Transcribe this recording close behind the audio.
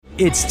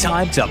It's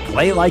time to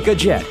play like a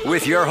Jet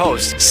with your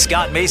host,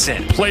 Scott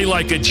Mason. Play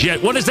like a Jet.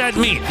 What does that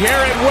mean?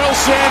 Garrett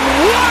Wilson.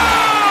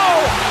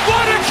 Wow!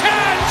 What a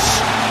catch!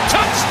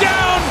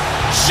 Touchdown,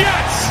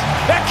 Jets!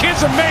 That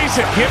kid's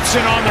amazing.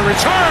 Gibson on the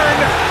return.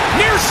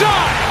 Near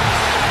side.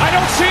 I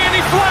don't see any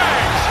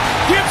flags.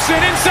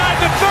 Gibson inside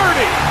the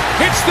 30.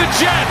 Hits the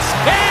Jets.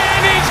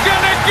 And he's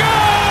going to go!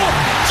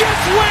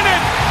 Jets win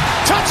it!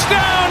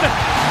 Touchdown!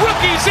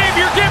 Rookie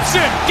Xavier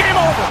Gibson. Game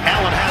over.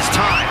 Allen has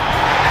time.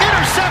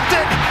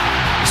 Intercepted.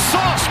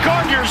 Sauce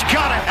Gardner's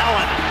got it.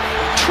 Allen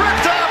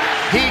tripped up.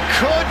 He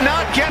could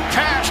not get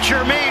past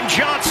Jermaine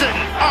Johnson.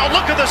 Oh,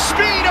 look at the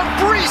speed of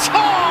Breece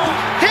Hall.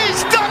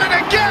 He's done it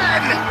again.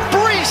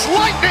 Breece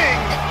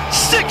Lightning.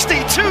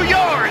 62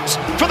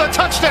 yards for the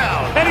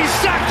touchdown. And he's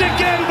sacked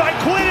again by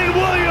Quinnen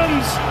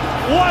Williams.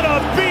 What a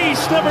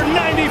beast. Number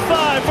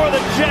 95 for the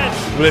Jets.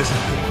 Listen,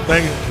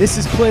 thank you. This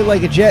is Play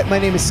Like a Jet. My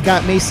name is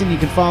Scott Mason. You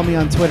can follow me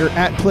on Twitter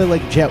at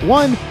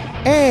PlayLikeAJet1.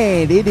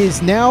 And it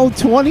is now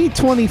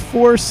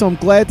 2024, so I'm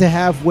glad to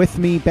have with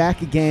me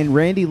back again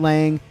Randy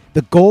Lange,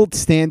 the gold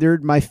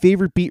standard, my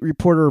favorite beat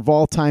reporter of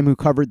all time who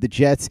covered the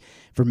Jets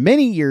for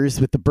many years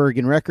with the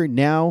Bergen Record.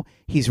 Now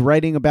he's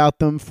writing about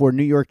them for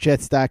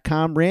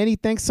NewYorkJets.com. Randy,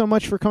 thanks so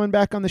much for coming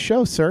back on the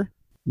show, sir.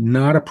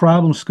 Not a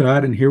problem,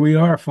 Scott. And here we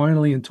are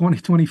finally in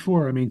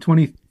 2024. I mean,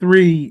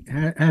 23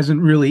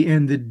 hasn't really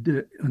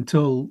ended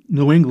until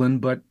New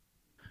England, but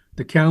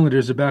the calendar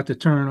is about to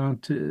turn on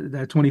to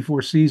that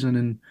 24 season,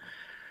 and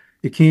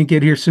it can't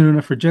get here soon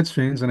enough for Jets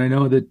fans. And I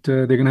know that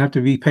they're going to have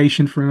to be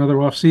patient for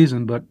another off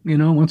season. But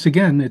once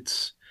again,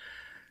 it's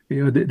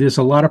there's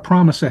a lot of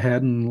promise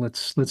ahead, and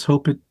let's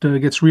hope it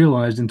gets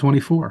realized in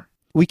 24.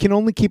 We can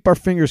only keep our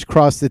fingers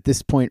crossed at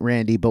this point,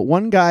 Randy. But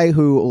one guy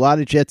who a lot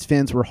of Jets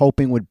fans were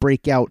hoping would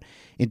break out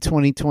in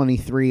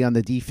 2023 on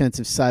the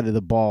defensive side of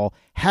the ball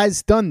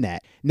has done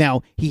that.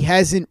 Now, he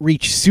hasn't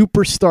reached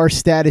superstar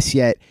status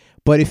yet,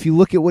 but if you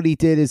look at what he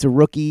did as a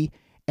rookie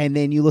and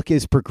then you look at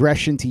his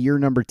progression to year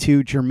number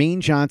 2, Jermaine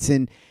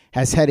Johnson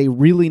has had a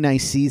really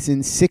nice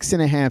season,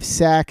 6.5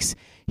 sacks.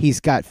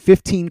 He's got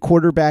 15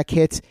 quarterback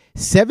hits,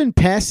 7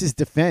 passes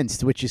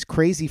defensed, which is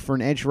crazy for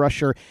an edge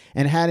rusher,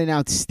 and had an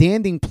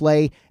outstanding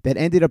play that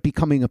ended up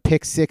becoming a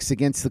pick 6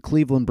 against the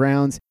Cleveland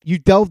Browns. You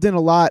delved in a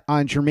lot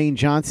on Jermaine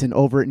Johnson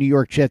over at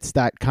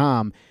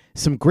NewYorkJets.com.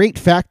 Some great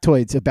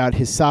factoids about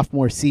his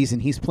sophomore season.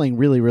 He's playing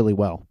really, really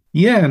well.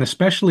 Yeah, and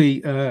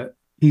especially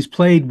he's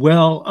played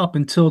well up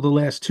until the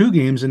last 2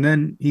 games, and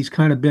then he's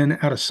kind of been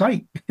out of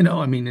sight.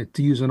 To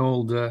use an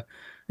old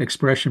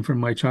expression from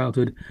my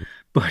childhood,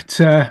 but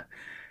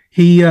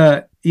he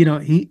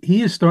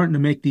is starting to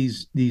make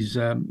these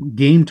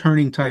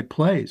game-turning type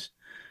plays.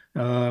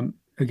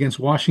 Against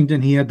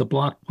Washington, he had the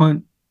blocked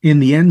punt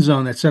in the end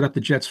zone that set up the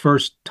Jets'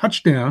 first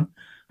touchdown.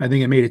 I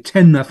think it made it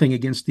 10-0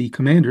 against the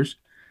Commanders.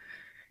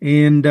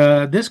 And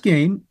this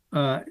game,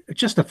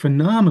 just a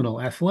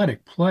phenomenal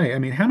athletic play. I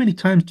mean, how many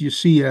times do you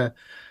see a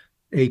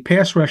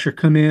pass rusher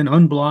come in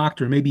unblocked,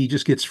 or maybe he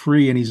just gets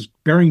free and he's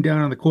bearing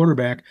down on the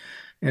quarterback,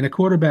 and the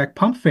quarterback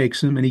pump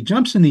fakes him and he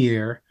jumps in the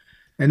air,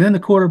 and then the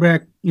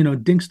quarterback,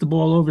 dinks the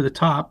ball over the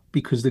top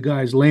because the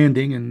guy's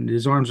landing and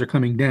his arms are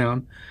coming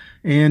down,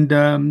 and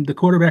the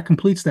quarterback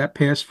completes that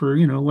pass for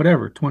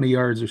 20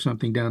 yards or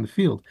something down the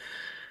field.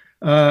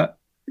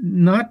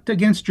 Not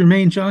against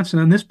Jermaine Johnson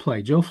on this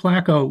play. Joe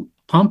Flacco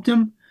pumped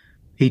him.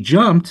 He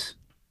jumped,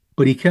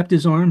 but he kept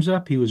his arms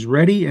up. He was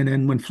ready. And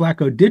then when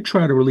Flacco did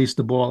try to release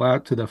the ball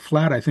out to the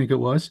flat, I think it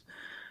was,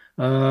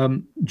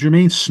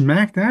 Jermaine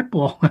smacked that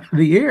ball out of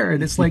the air.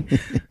 And it's like,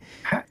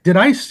 did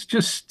I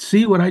just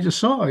see what I just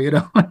saw? He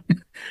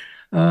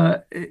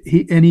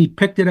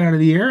picked it out of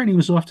the air and he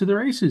was off to the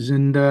races.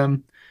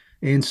 And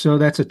so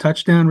that's a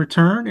touchdown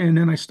return. And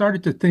then I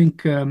started to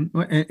think, and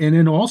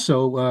then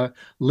also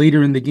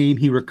later in the game,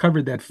 he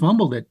recovered that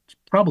fumble that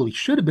probably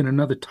should have been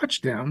another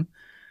touchdown,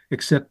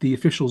 except the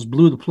officials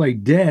blew the play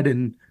dead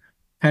and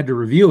had to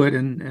review it.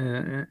 And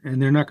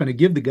they're not going to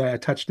give the guy a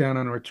touchdown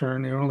on a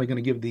return. They're only going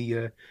to give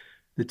the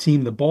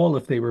team the ball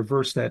if they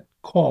reverse that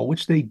call,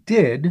 which they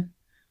did,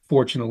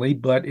 fortunately,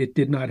 but it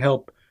did not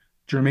help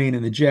Jermaine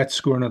and the Jets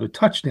score another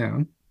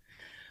touchdown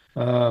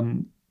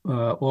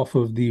off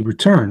of the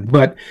return.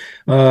 But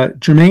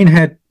Jermaine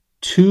had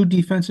 2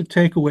 defensive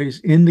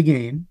takeaways in the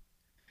game,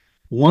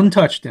 1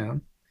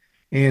 touchdown,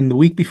 and the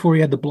week before he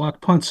had the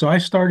blocked punt. So I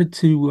started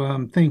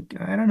to think,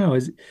 I don't know,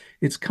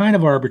 it's kind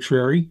of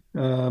arbitrary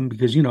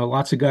because,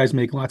 lots of guys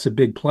make lots of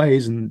big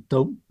plays, and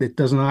it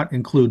does not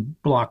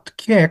include blocked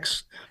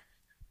kicks.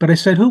 But I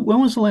said,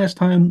 when was the last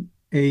time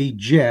a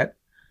Jet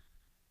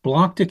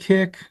blocked a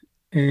kick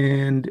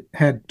and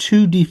had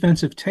 2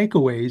 defensive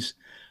takeaways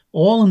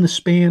all in the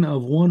span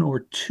of 1 or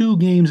 2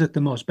 games at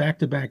the most,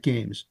 back-to-back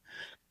games?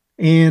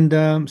 And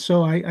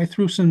so I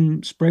threw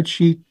some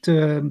spreadsheet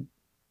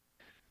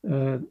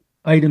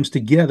items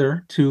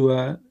together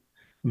to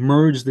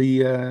merge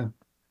the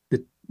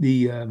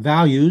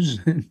values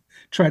and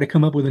try to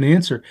come up with an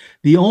answer.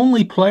 The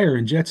only player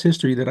in Jets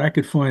history that I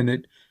could find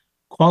that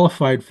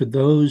qualified for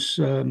those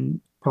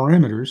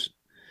parameters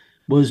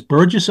was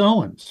Burgess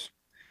Owens.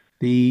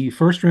 the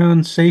first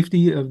round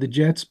safety of the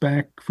Jets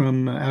back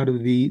from out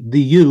of the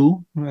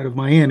U, out of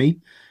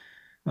Miami,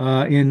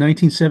 in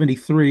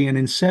 1973. And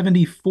in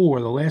 74,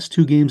 the last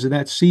two games of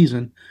that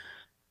season,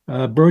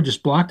 Burgess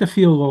blocked a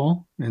field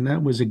goal, and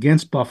that was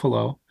against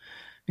Buffalo.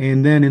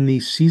 And then in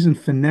the season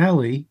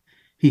finale,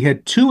 he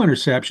had two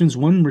interceptions,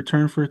 one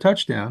return for a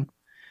touchdown,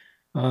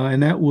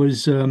 and that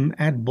was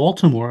at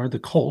Baltimore, the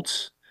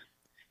Colts.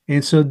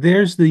 And so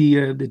there's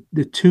the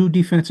two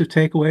defensive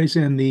takeaways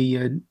and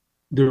the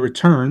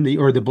return,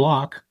 the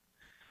block,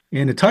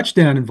 and a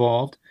touchdown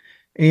involved.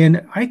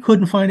 And I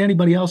couldn't find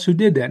anybody else who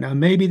did that. Now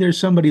maybe there's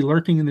somebody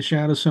lurking in the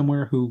shadows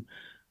somewhere who,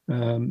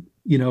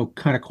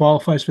 kind of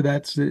qualifies for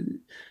that.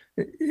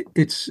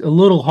 It's a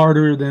little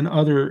harder than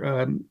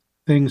other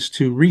things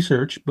to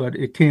research, but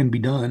it can be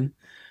done.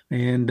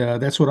 And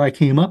that's what I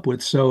came up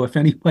with. So if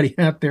anybody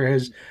out there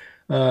has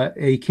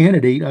a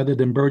candidate other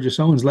than Burgess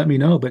Owens, let me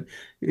know. But,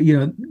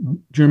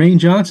 Jermaine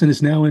Johnson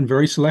is now in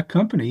very select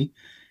company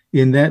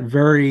in that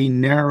very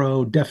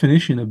narrow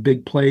definition of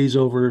big plays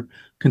over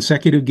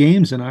consecutive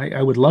games. And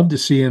I would love to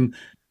see him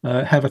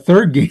have a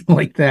third game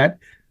like that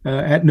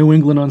at New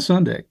England on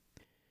Sunday.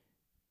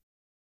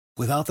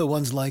 Without the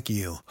ones like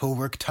you, who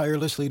work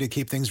tirelessly to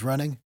keep things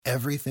running,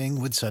 everything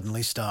would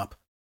suddenly stop.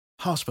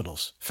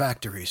 Hospitals,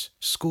 factories,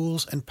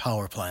 schools, and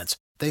power plants,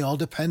 they all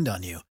depend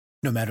on you.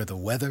 No matter the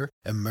weather,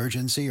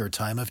 emergency, or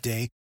time of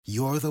day,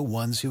 you're the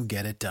ones who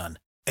get it done.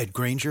 At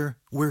Grainger,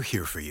 we're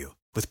here for you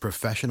with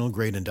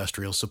professional-grade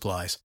industrial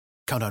supplies.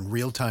 Count on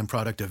real-time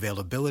product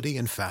availability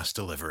and fast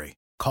delivery.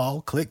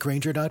 Call, click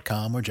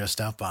Grainger.com, or just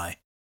stop by.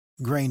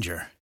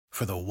 Grainger,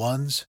 for the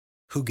ones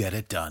who get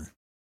it done.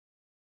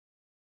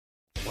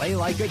 Play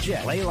like a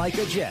Jet. Play like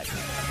a Jet.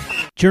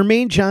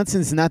 Jermaine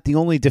Johnson's not the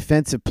only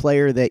defensive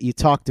player that you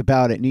talked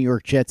about at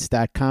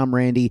NewYorkJets.com,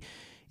 Randy.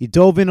 You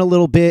dove in a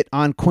little bit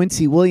on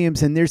Quincy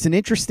Williams, and there's an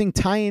interesting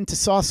tie-in to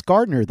Sauce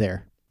Gardner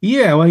there.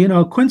 Yeah,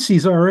 well,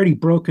 Quincy's already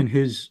broken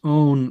his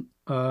own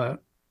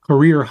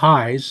career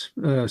highs,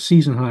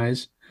 season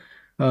highs.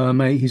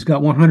 He's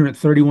got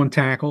 131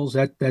 tackles.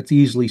 That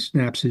easily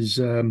snaps his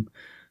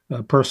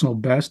personal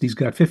best. He's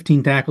got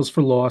 15 tackles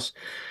for loss.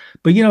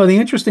 But, the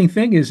interesting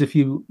thing is if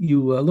you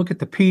look at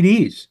the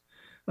PDs,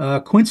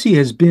 Quincy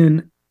has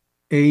been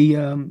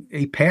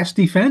a pass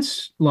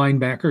defense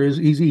linebacker.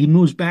 He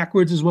moves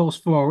backwards as well as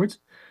forwards.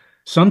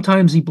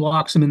 Sometimes he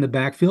blocks him in the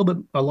backfield, but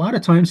a lot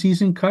of times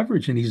he's in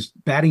coverage and he's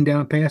batting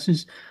down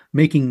passes,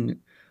 making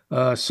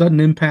sudden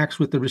impacts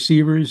with the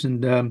receivers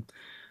and,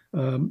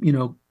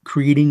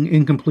 creating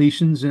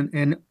incompletions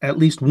and at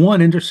least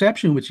one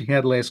interception, which he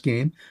had last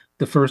game,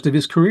 the first of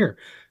his career.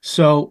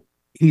 So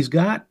he's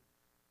got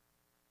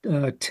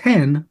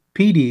 10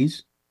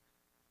 PDs,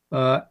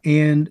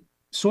 and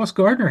Sauce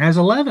Gardner has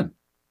 11.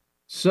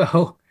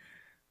 So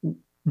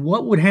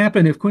what would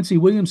happen if Quincy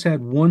Williams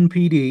had one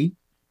PD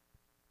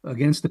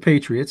against the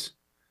Patriots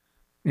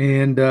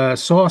and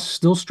Sauce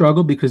still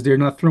struggled because they're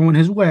not throwing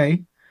his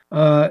way?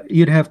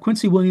 You'd have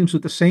Quincy Williams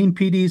with the same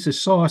PDs as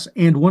Sauce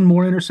and one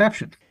more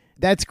interception.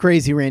 That's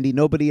crazy, Randy.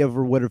 Nobody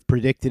ever would have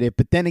predicted it.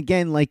 But then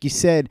again, like you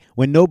said,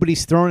 when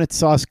nobody's throwing at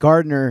Sauce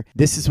Gardner,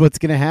 this is what's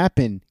going to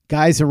happen.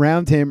 Guys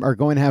around him are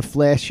going to have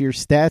flashier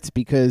stats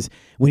because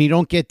when you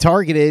don't get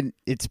targeted,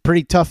 it's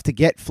pretty tough to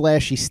get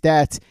flashy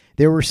stats.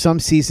 There were some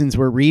seasons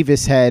where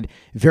Revis had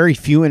very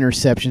few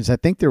interceptions. I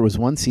think there was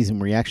one season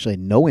where he actually had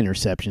no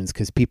interceptions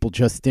because people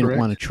just didn't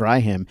want to try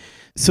him.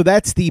 So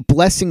that's the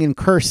blessing and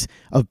curse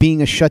of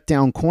being a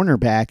shutdown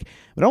cornerback.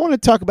 But I want to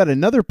talk about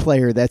another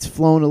player that's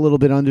flown a little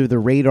bit under the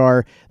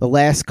radar the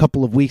last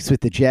couple of weeks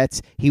with the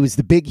Jets. He was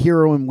the big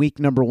hero in week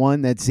number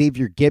 1. That's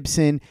Xavier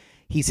Gibson.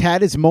 He's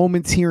had his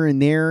moments here and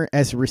there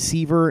as a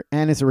receiver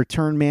and as a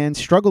return man.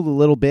 Struggled a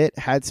little bit,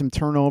 had some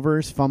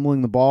turnovers,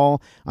 fumbling the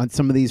ball on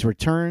some of these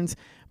returns.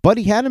 But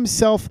he had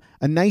himself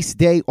a nice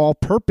day,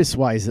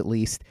 all-purpose-wise at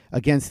least,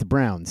 against the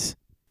Browns.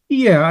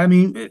 Yeah,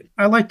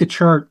 I like to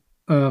chart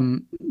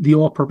the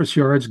all-purpose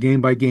yards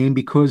game by game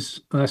because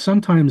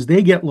sometimes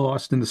they get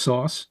lost in the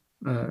sauce.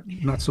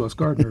 Not Sauce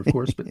Gardner, of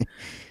course,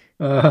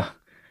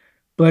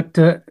 but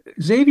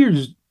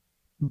Xavier's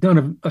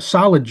done a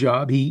solid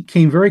job. He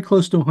came very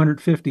close to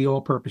 150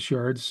 all-purpose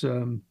yards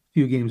a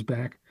few games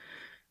back.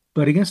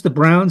 But against the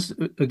Browns,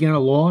 again, a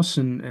loss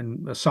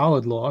and a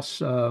solid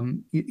loss.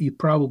 You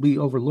probably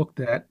overlooked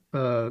that,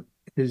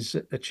 his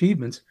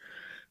achievements.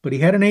 But he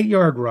had an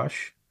 8-yard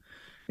rush,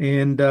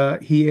 and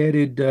he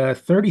added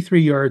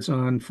 33 yards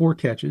on 4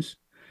 catches.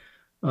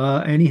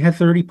 And he had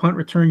 30 punt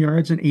return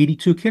yards and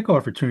 82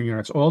 kickoff return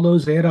yards. All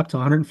those add up to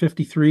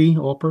 153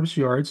 all-purpose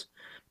yards.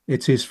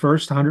 It's his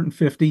first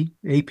 150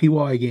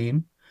 APY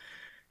game.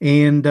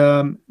 And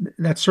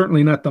that's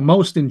certainly not the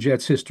most in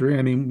Jets history.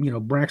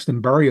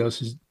 Braxton Berrios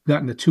has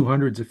gotten the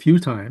 200s a few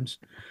times.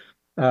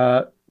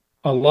 A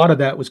lot of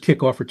that was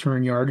kickoff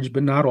return yardage,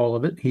 but not all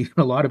of it.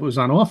 A lot of it was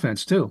on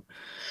offense, too.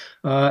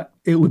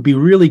 It would be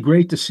really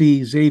great to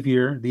see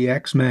Xavier, the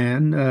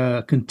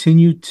X-Man,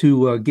 continue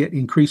to get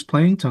increased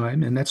playing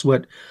time. And that's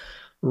what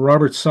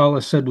Robert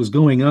Saleh said was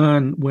going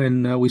on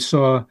when we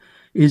saw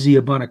Izzy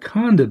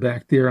Abanikanda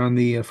back there on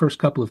the first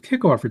couple of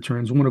kickoff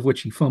returns, one of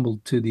which he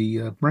fumbled to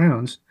the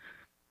Browns.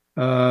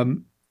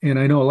 And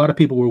I know a lot of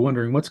people were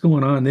wondering what's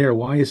going on there.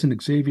 Why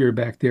isn't Xavier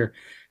back there?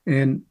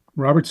 And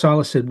Robert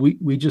Saleh said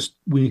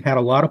we had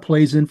a lot of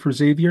plays in for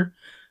Xavier.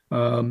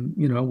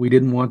 We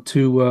didn't want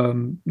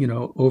to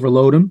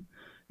overload him,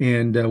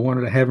 and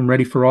wanted to have him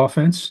ready for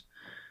offense.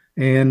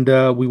 And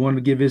we wanted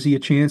to give Izzy a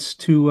chance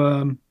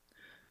to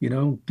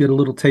get a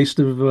little taste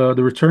of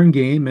the return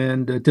game,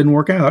 and it didn't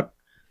work out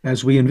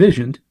as we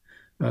envisioned,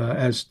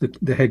 as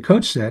the head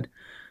coach said.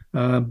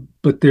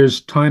 But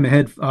there's time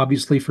ahead,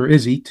 obviously, for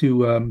Izzy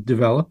to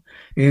develop.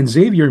 And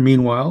Xavier,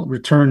 meanwhile,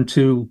 returned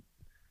to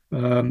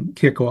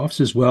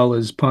kickoffs as well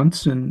as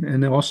punts,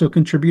 and also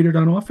contributed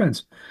on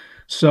offense.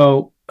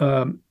 So,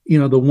 the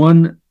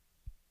one,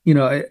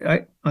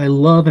 I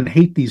love and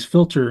hate these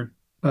filter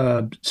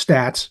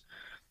stats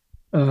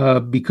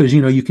because,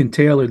 you can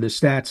tailor the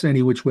stats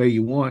any which way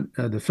you want,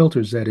 the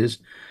filters, that is,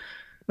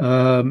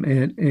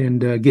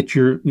 and get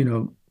your,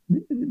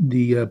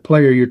 the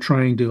player you're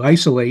trying to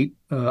isolate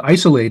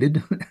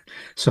isolated.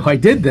 So I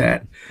did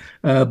that.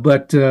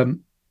 But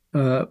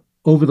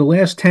over the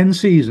last 10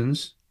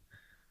 seasons,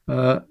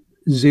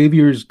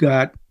 Xavier's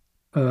got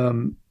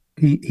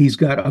he's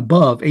got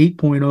above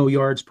 8.0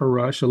 yards per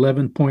rush,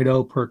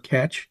 11.0 per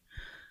catch,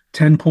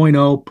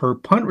 10.0 per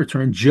punt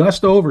return,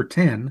 just over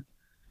 10.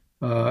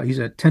 He's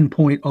at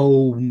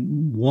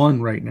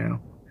 10.01 right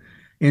now,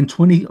 and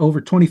over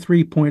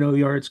 23.0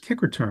 yards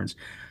kick returns.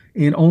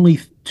 And only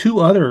two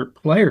other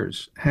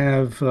players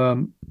have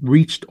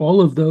reached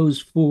all of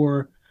those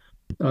four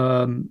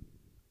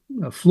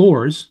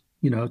floors,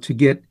 to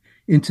get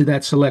into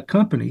that select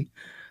company.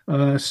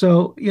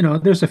 So,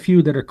 there's a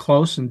few that are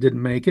close and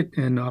didn't make it,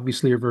 and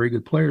obviously are very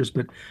good players,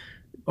 but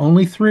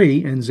only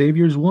three, and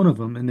Xavier's one of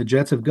them, and the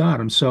Jets have got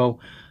him. So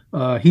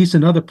he's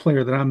another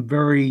player that I'm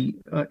very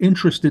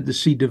interested to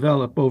see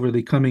develop over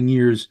the coming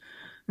years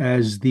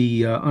as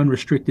the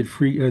unrestricted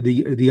free,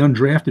 the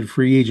undrafted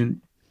free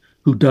agent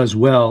who does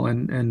well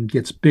and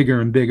gets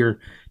bigger and bigger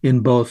in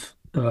both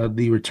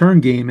the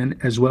return game and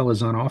as well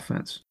as on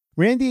offense.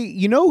 Randy,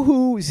 you know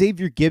who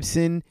Xavier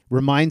Gipson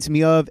reminds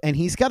me of? And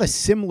he's got a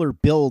similar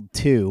build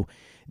too.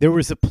 There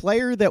was a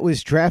player that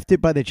was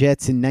drafted by the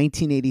Jets in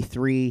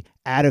 1983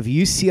 out of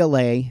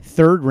UCLA,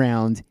 third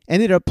round,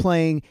 ended up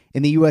playing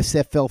in the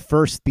USFL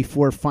first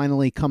before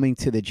finally coming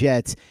to the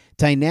Jets.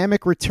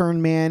 Dynamic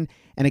return man,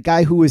 and a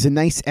guy who was a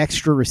nice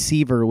extra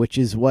receiver, which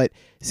is what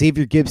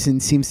Xavier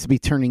Gipson seems to be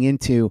turning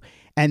into.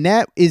 And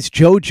that is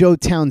JoJo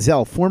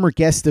Townsell, former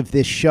guest of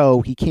this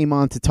show. He came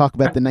on to talk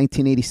about the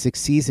 1986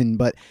 season.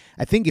 But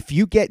I think if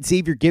you get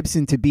Xavier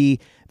Gipson to be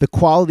the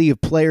quality of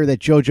player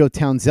that JoJo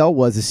Townsell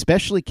was,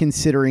 especially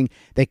considering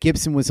that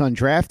Gipson was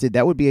undrafted,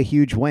 that would be a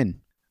huge win.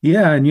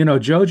 Yeah, and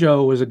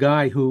JoJo was a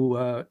guy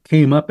who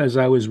came up as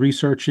I was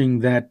researching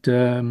that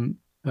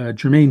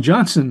Jermaine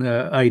Johnson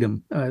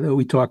item that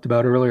we talked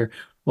about earlier.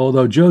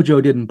 Although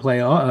JoJo didn't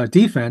play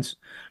defense,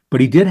 but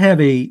he did have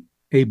a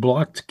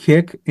blocked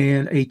kick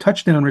and a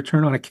touchdown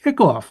return on a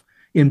kickoff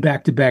in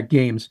back-to-back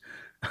games.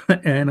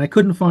 And I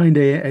couldn't find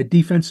a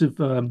defensive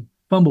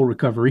fumble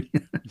recovery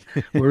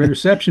or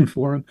interception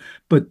for him.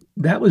 But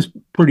that was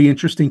pretty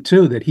interesting,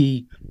 too, that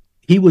he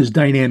was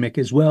dynamic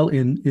as well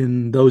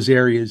in those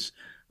areas,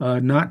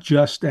 not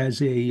just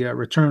as a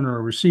returner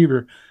or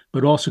receiver,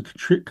 but also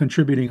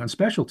contributing on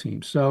special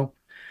teams. So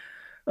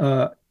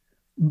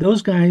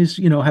those guys,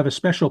 have a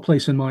special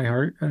place in my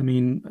heart. I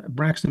mean,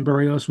 Braxton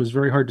Berrios was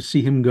very hard to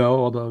see him go,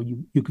 although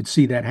you could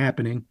see that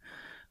happening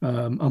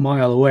a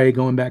mile away,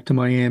 going back to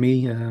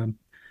Miami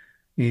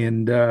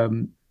and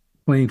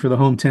playing for the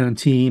hometown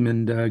team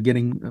and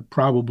getting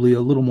probably a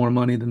little more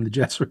money than the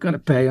Jets are going to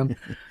pay him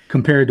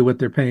compared to what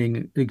they're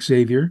paying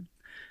Xavier.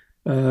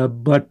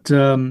 But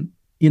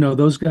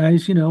those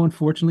guys,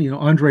 unfortunately,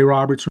 Andre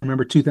Roberts,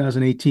 remember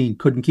 2018,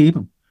 couldn't keep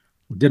him,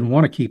 didn't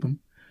want to keep him.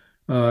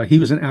 He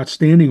was an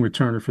outstanding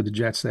returner for the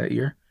Jets that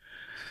year.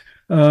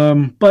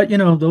 But,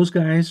 those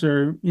guys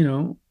are, you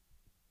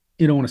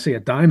don't want to say a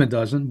dime a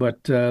dozen,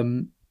 but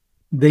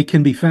they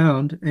can be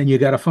found, and you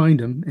got to find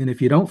them. And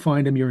if you don't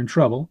find them, you're in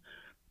trouble.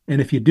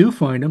 And if you do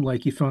find them,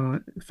 like you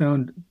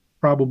found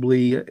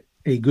probably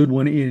a good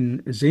one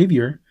in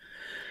Xavier,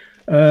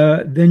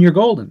 then you're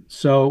golden.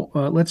 So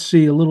let's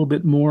see a little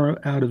bit more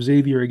out of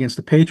Xavier against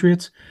the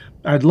Patriots.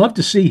 I'd love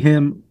to see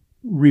him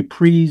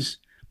reprise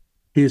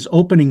his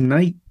opening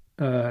night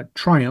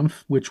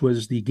triumph, which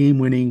was the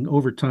game-winning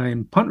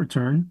overtime punt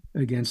return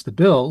against the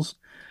Bills,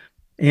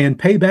 and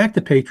pay back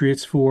the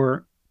Patriots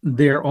for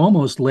their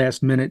almost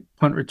last-minute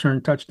punt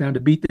return touchdown to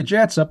beat the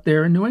Jets up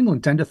there in New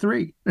England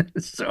 10-3.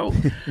 So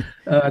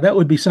that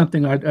would be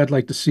something I'd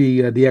like to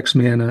see the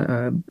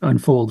X-Man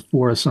unfold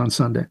for us on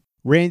Sunday.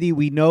 Randy,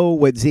 we know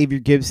what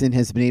Xavier Gipson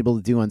has been able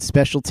to do on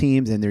special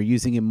teams, and they're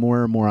using him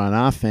more and more on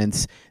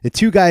offense. The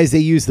two guys they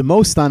use the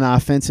most on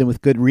offense, and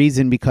with good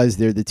reason because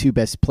they're the two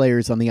best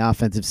players on the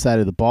offensive side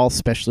of the ball,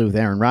 especially with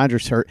Aaron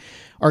Rodgers hurt,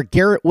 are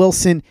Garrett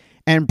Wilson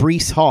and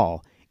Breece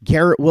Hall.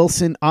 Garrett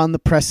Wilson on the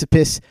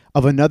precipice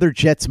of another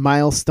Jets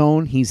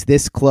milestone. He's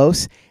this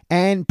close.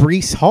 And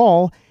Breece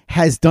Hall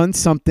has done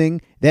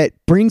something that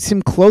brings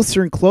him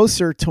closer and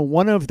closer to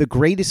one of the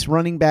greatest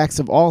running backs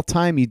of all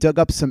time. You dug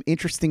up some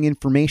interesting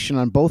information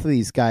on both of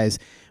these guys.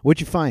 What'd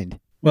you find?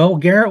 Well,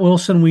 Garrett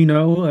Wilson, we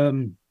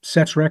know,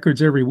 sets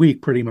records every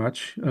week pretty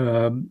much.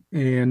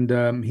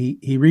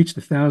 He reached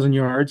 1,000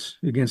 yards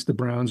against the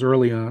Browns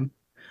early on.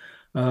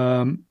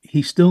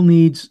 He still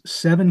needs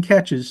 7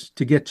 catches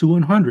to get to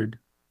 100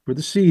 for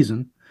the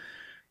season.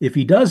 If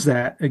he does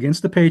that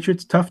against the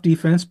Patriots, tough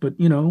defense, but,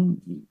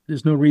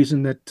 there's no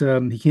reason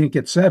that he can't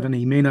get 7.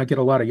 He may not get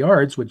a lot of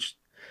yards, which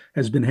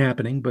has been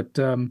happening, but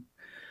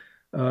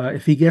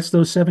if he gets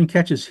those 7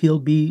 catches, he'll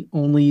be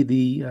only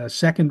the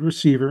second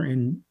receiver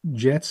in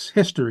Jets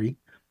history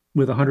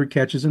with 100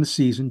 catches in a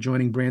season,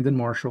 joining Brandon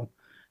Marshall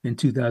in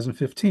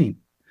 2015.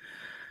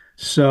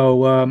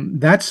 So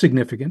that's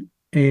significant.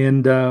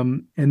 And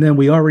then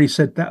we already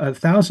said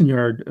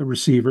 1,000-yard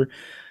receiver.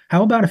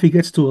 How about if he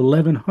gets to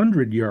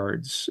 1,100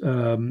 yards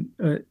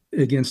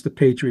against the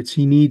Patriots?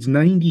 He needs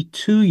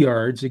 92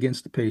 yards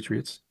against the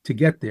Patriots to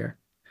get there.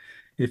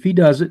 If he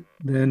does it,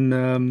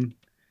 then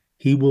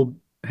he will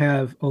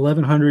have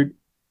 1,100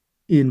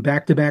 in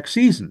back-to-back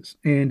seasons,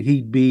 and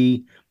he'd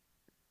be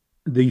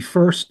the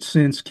first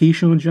since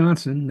Keyshawn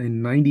Johnson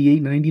in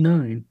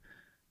 98-99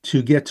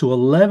 to get to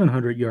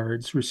 1,100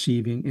 yards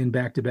receiving in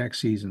back-to-back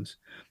seasons.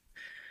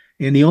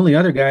 And the only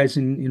other guys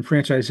in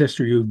franchise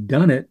history who've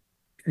done it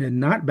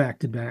and not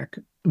back-to-back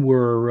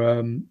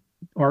were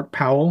Art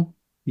Powell,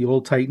 the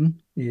old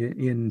Titan,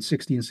 in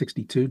 60 and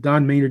 62.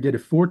 Don Maynard did it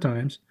 4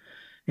 times,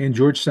 and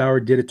George Sauer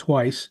did it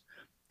twice.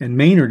 And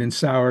Maynard and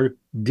Sauer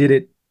did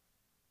it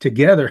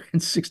together in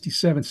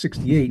 67,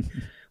 68,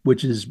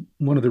 which is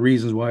one of the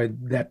reasons why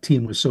that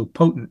team was so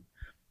potent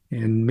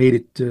and made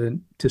it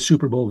to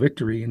Super Bowl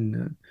victory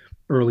in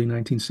early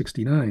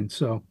 1969.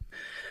 So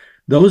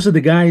those are the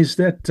guys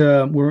that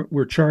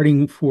we're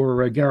charting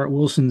for Garrett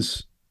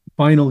Wilson's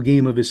final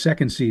game of his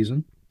second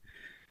season.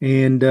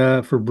 And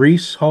for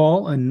Breece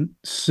Hall, a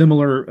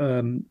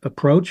similar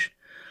approach.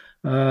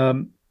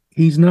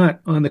 He's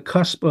not on the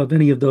cusp of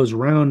any of those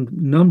round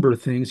number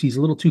things. He's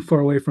a little too far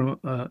away from,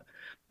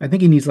 I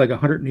think he needs like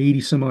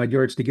 180 some odd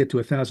yards to get to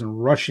 1,000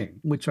 rushing,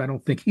 which I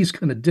don't think he's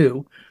going to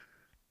do.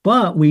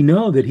 But we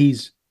know that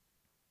he's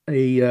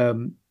a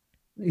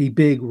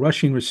big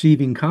rushing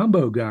receiving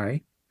combo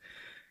guy.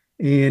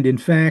 And in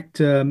fact,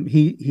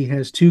 he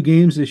has 2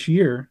 games this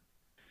year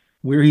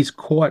where he's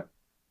caught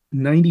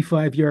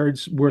 95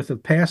 yards worth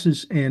of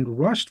passes and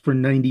rushed for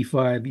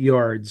 95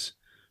 yards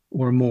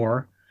or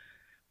more.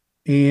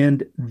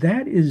 And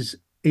that is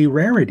a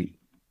rarity,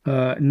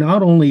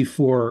 not only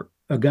for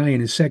a guy in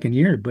his second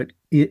year, but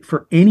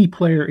for any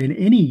player in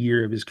any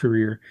year of his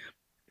career.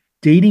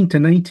 Dating to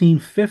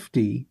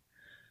 1950,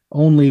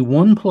 only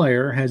one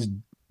player has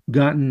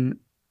gotten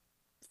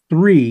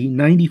 3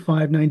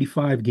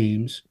 95-95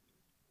 games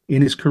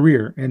in his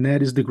career, and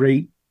that is the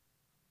great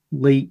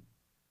late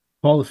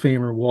Hall of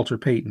Famer Walter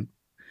Payton.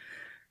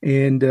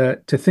 And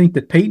to think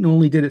that Payton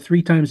only did it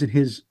 3 times in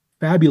his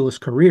fabulous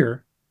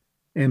career,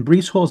 and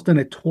Breece Hall's done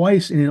it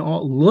twice in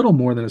a little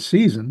more than a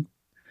season,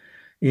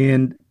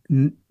 and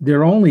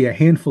there are only a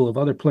handful of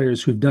other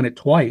players who've done it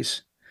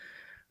twice.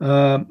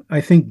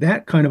 I think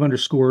that kind of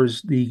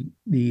underscores the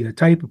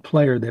type of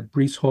player that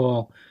Breece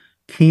Hall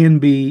can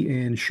be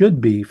and should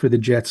be for the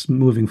Jets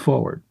moving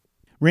forward.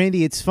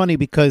 Randy, it's funny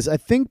because I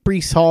think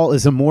Breece Hall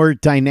is a more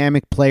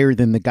dynamic player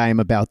than the guy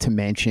I'm about to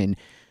mention,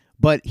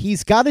 but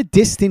he's got a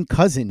distant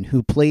cousin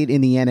who played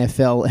in the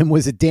NFL and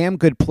was a damn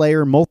good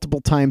player,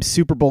 multiple times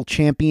Super Bowl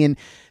champion.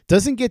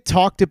 Doesn't get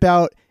talked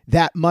about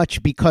that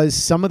much because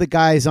some of the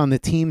guys on the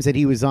teams that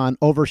he was on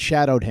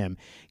overshadowed him.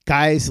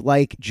 Guys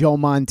like Joe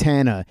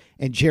Montana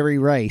and Jerry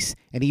Rice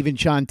and even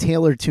John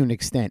Taylor to an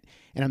extent.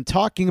 And I'm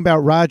talking about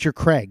Roger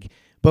Craig.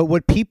 But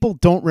what people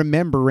don't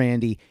remember,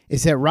 Randy,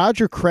 is that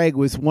Roger Craig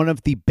was one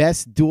of the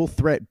best dual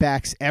threat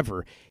backs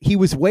ever. He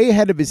was way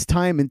ahead of his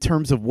time in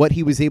terms of what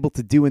he was able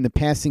to do in the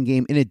passing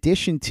game, in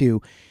addition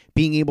to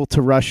being able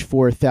to rush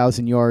for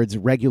 1,000 yards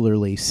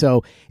regularly.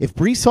 So if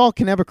Breece Hall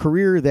can have a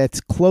career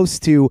that's close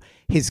to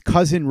his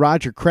cousin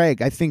Roger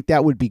Craig, I think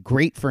that would be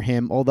great for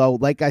him. Although,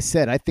 like I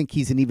said, I think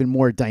he's an even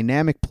more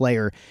dynamic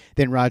player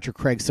than Roger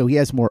Craig, so he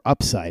has more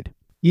upside.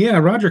 Yeah,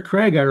 Roger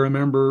Craig, I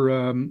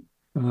remember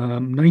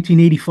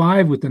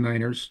 1985 with the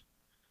Niners,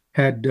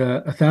 had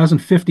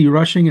 1,050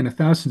 rushing and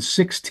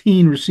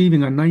 1,016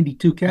 receiving on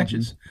 92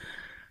 catches.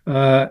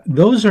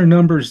 Those are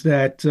numbers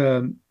that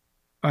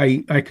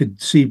I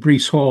could see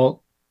Breece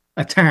Hall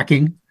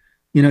attacking.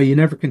 You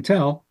never can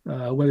tell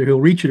whether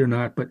he'll reach it or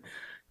not, but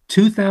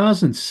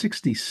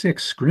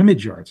 2,066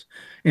 scrimmage yards.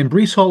 And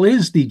Breece Hall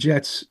is the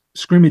Jets'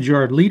 scrimmage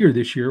yard leader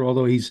this year,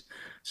 although he's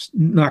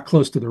not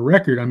close to the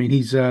record. I mean,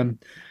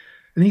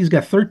 I think he's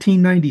got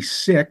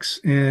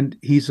 1,396, and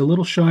he's a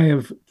little shy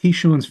of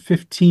Keyshawn's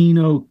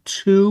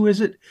 1,502,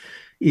 is it?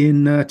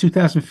 In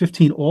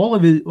 2015, all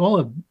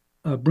of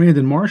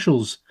Brandon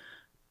Marshall's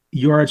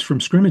yards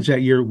from scrimmage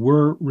that year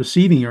were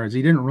receiving yards.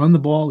 He didn't run the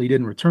ball. He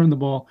didn't return the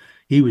ball.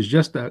 He was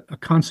just a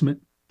consummate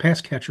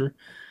pass catcher.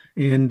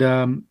 And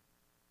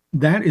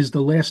that is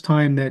the last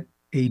time that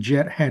a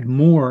Jet had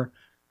more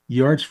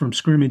yards from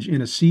scrimmage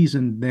in a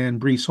season than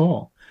Brees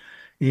Hall.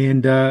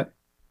 And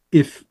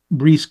if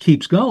Brees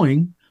keeps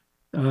going,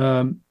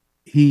 um,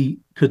 he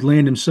could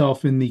land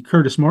himself in the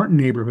Curtis Martin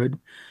neighborhood.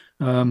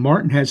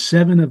 Martin has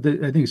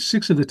I think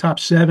 6 of the top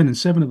 7 and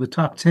 7 of the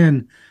top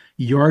 10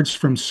 yards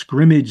from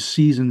scrimmage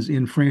seasons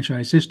in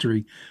franchise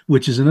history,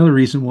 which is another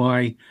reason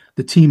why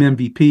the team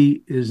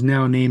MVP is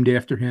now named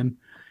after him.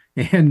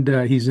 And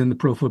he's in the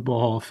Pro Football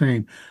Hall of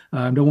Fame.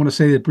 I don't want to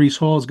say that Brees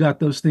Hall's got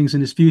those things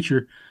in his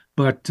future,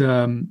 but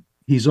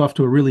he's off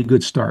to a really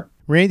good start.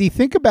 Randy,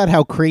 think about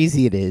how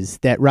crazy it is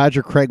that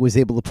Roger Craig was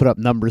able to put up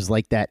numbers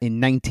like that in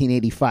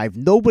 1985.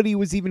 Nobody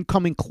was even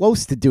coming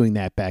close to doing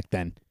that back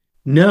then.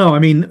 No, I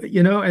mean,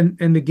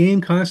 and the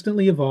game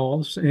constantly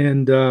evolves,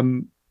 and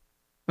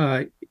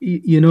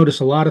you notice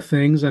a lot of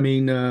things. I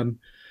mean,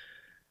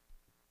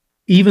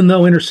 even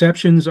though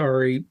interceptions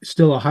are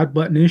still a hot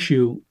button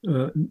issue,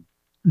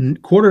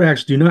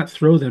 quarterbacks do not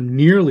throw them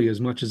nearly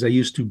as much as they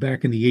used to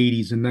back in the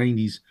 80s and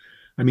 90s.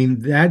 I mean,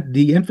 that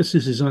the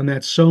emphasis is on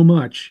that so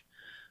much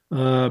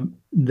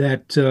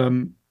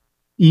that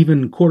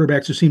even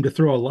quarterbacks who seem to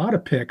throw a lot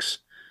of picks,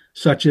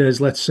 such as,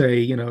 let's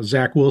say,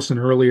 Zach Wilson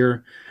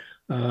earlier.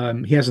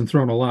 He hasn't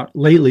thrown a lot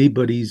lately,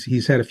 but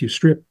he's had a few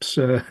strips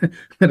that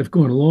have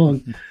gone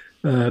along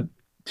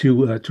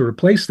to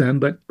replace them.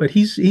 But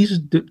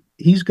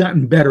he's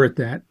gotten better at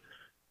that.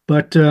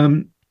 But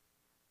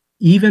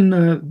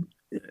even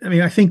I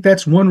mean, I think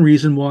that's one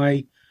reason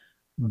why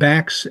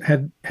backs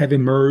have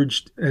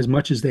emerged as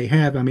much as they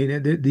have. I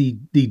mean,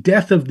 the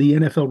death of the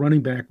NFL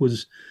running back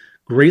was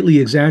greatly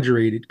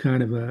exaggerated,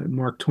 kind of a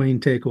Mark Twain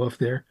takeoff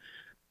there,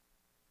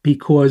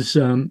 because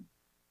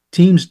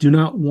teams do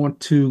not want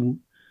to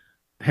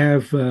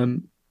have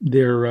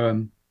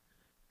their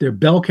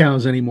bell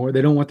cows anymore.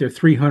 They don't want their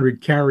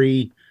 300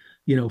 carry,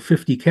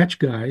 50 catch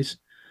guys.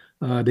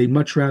 They'd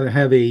much rather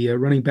have a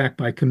running back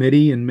by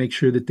committee and make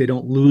sure that they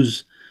don't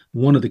lose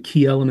one of the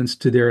key elements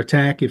to their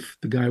attack if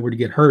the guy were to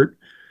get hurt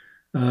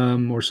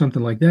or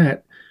something like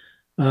that.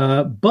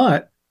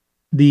 But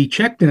the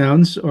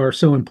checkdowns are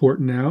so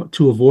important now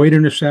to avoid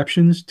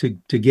interceptions,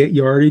 to get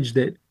yardage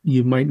that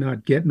you might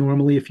not get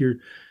normally if you're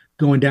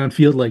going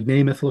downfield like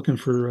Namath looking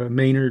for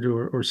Maynard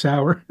or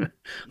Sauer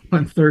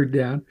on third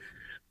down.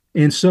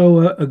 And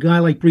so a guy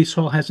like Brees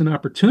Hall has an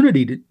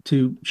opportunity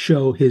to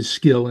show his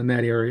skill in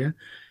that area.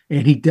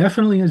 And he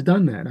definitely has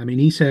done that. I mean,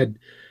 he's had,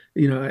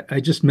 I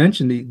just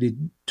mentioned the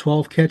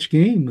 12 catch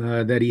game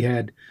that he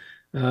had,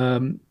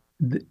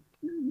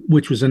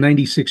 which was a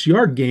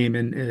 96-yard game.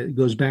 And it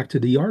goes back to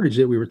the yardage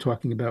that we were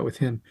talking about with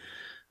him.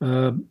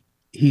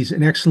 He's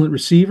an excellent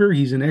receiver.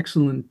 He's an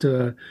excellent,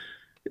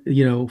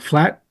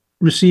 flat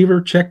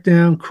receiver, check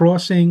down,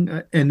 crossing.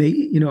 And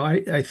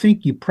I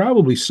think you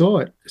probably saw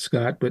it,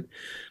 Scott, but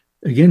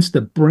against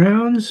the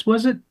Browns,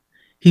 was it?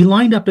 He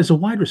lined up as a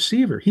wide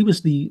receiver. He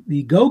was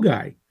the go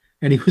guy,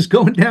 and he was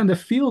going down the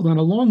field on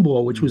a long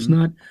ball, which was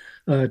not.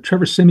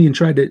 Trevor Siemian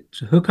tried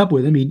to hook up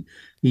with him.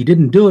 He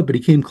didn't do it, but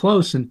he came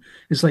close. And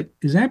it's like,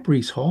 is that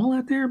Brees Hall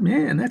out there?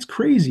 Man, that's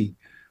crazy.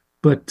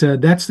 But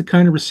that's the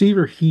kind of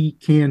receiver he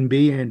can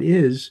be and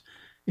is,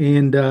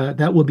 and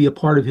that will be a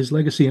part of his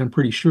legacy, I'm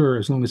pretty sure,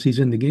 as long as he's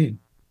in the game.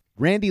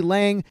 Randy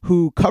Lange,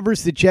 who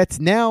covers the Jets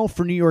now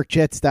for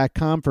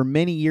NewYorkJets.com, for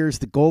many years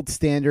the gold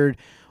standard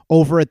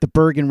over at the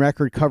Bergen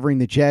Record covering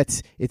the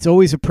Jets. It's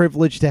always a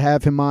privilege to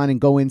have him on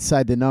and go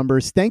inside the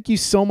numbers. Thank you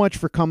so much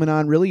for coming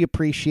on. Really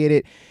appreciate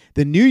it.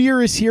 The new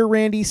year is here,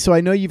 Randy, so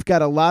I know you've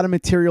got a lot of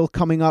material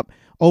coming up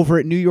over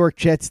at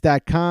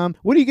NewYorkJets.com.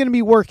 What are you going to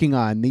be working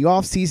on? The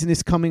offseason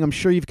is coming. I'm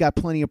sure you've got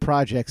plenty of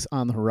projects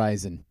on the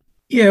horizon.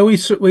 Yeah,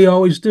 we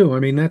always do. I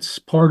mean, that's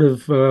part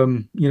of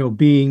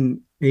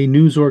being a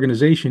news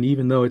organization,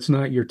 even though it's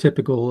not your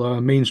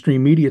typical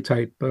mainstream media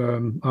type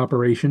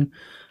operation.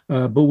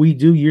 But we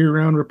do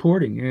year-round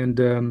reporting,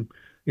 and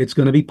it's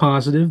going to be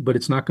positive, but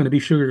it's not going to be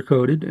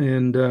sugar-coated.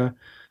 And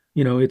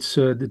it's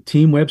the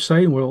team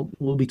website, and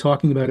we'll be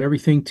talking about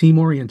everything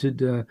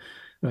team-oriented,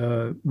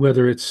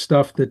 whether it's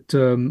stuff that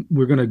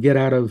we're going to get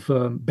out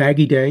of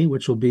Baggy Day,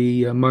 which will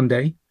be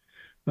Monday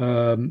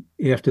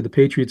after the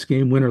Patriots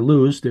game, win or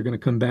lose. They're going to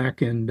come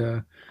back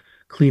and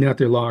clean out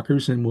their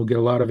lockers, and we'll get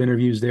a lot of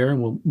interviews there,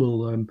 and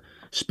we'll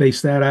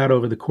space that out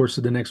over the course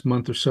of the next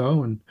month or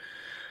so. And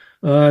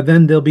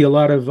then there'll be a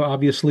lot of,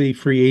 obviously,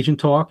 free agent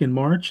talk in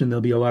March, and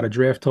there'll be a lot of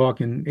draft talk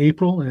in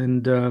April,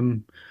 and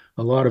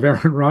a lot of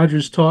Aaron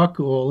Rodgers talk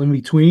all in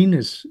between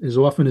as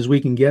often as we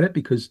can get it,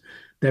 because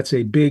that's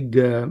a big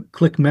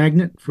click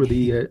magnet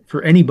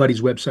for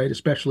anybody's website,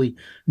 especially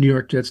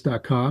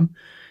NewYorkJets.com.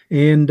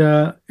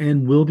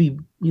 And we'll be,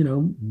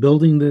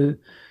 building the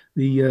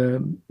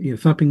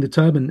thumping the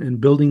tub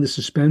and building the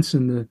suspense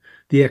and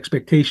the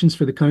expectations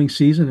for the coming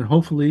season. And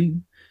hopefully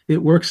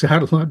it works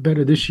out a lot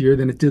better this year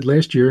than it did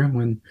last year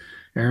when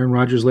Aaron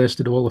Rodgers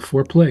lasted all of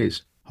 4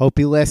 plays. Hope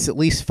he lasts at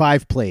least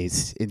 5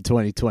 plays in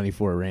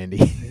 2024,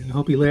 Randy. I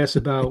hope he lasts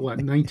about,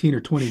 19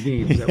 or 20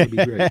 games. That would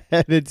be great.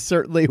 It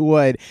certainly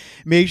would.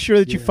 Make sure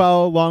that you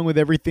follow along with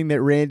everything that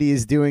Randy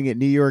is doing at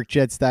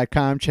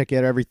NewYorkJets.com. Check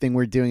out everything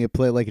we're doing at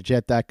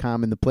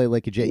PlayLikeAJet.com and the Play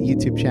Like a Jet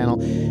YouTube channel.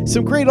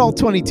 Some great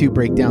All-22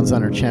 breakdowns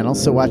on our channel,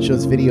 so watch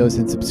those videos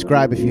and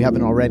subscribe if you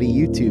haven't already.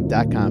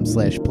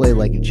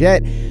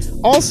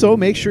 YouTube.com/PlayLikeAJet. Also,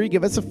 make sure you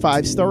give us a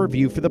 5-star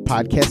review for the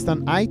podcast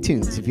on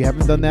iTunes if you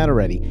haven't done that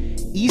already.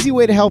 Easy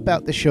way to help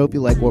out the show if you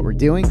like what we're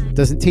doing.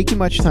 Doesn't take you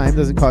much time,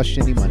 doesn't cost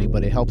you any money,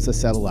 but it helps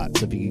us out a lot.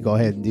 So if you could go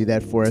ahead and do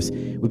that for us,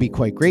 we'd be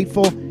quite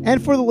grateful.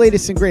 And for the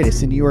latest and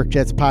greatest in New York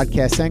Jets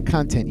podcasts and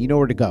content, you know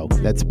where to go.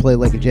 That's Play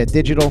Like a Jet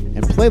Digital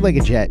and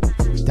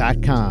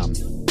PlayLikeAJet.com.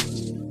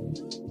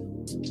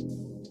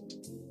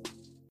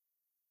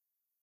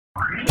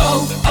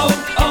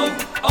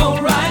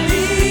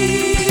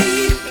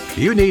 O'Reilly.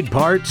 You need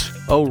parts?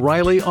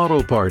 O'Reilly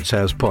Auto Parts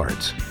has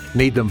parts.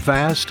 Need them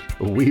fast?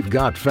 We've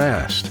got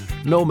fast.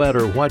 No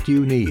matter what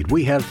you need,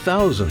 we have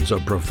thousands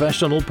of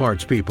professional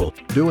parts people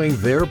doing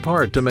their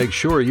part to make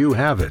sure you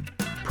have it.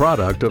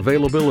 Product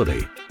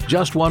availability.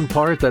 Just one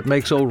part that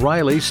makes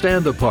O'Reilly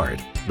stand apart.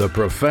 The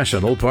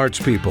professional parts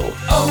people.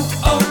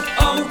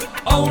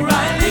 O'Reilly.